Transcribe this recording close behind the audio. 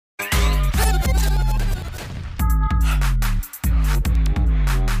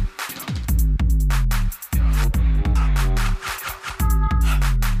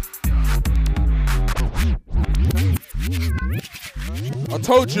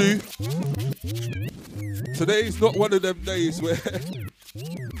told you, today's not one of them days where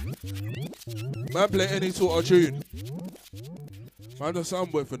man play any sort of tune. Man, the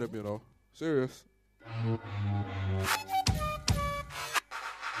soundboy for them, you know. Serious.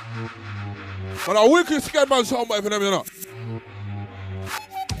 But I wicked scared man soundboy for them, you know.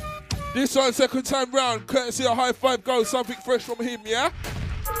 This one, second time round, courtesy of Hi5 Ghost, something fresh from him, yeah?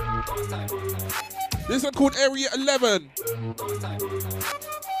 This one called Area 11.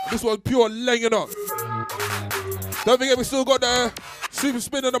 This one's pure laying up. Don't forget we still got the Super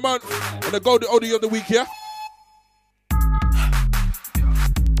Spin of the month and the Golden Oldie of the week, yeah?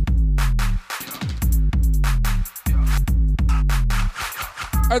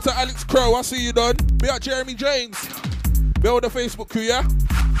 And to Alex Crow, I see you done. Be out Jeremy James. Be on the Facebook crew, yeah?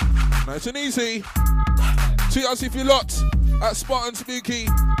 Nice and easy. Tweet us if you lot at Spartan Spooky,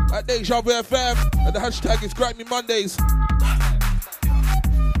 at Deja Vu FM, and the hashtag is Grimy Mondays.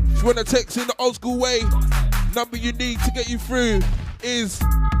 If you want to text in the old school way, number you need to get you through is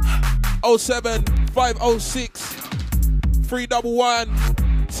 07506 311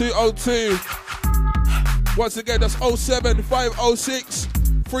 202. Once again, that's 07506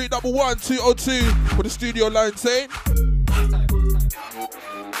 311 202 for the studio line saying.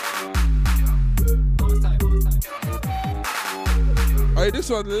 Hey, this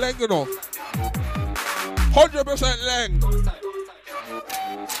one lang enough. 100% lang.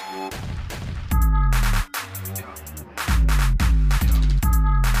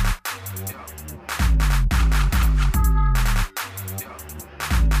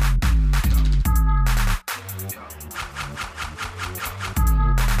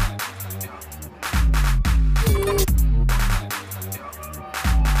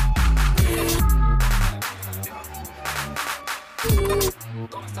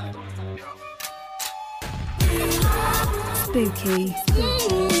 Spooky.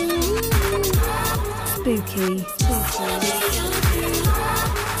 Spooky.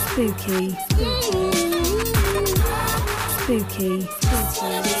 Spooky. Spooky.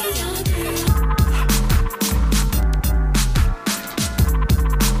 Spooky.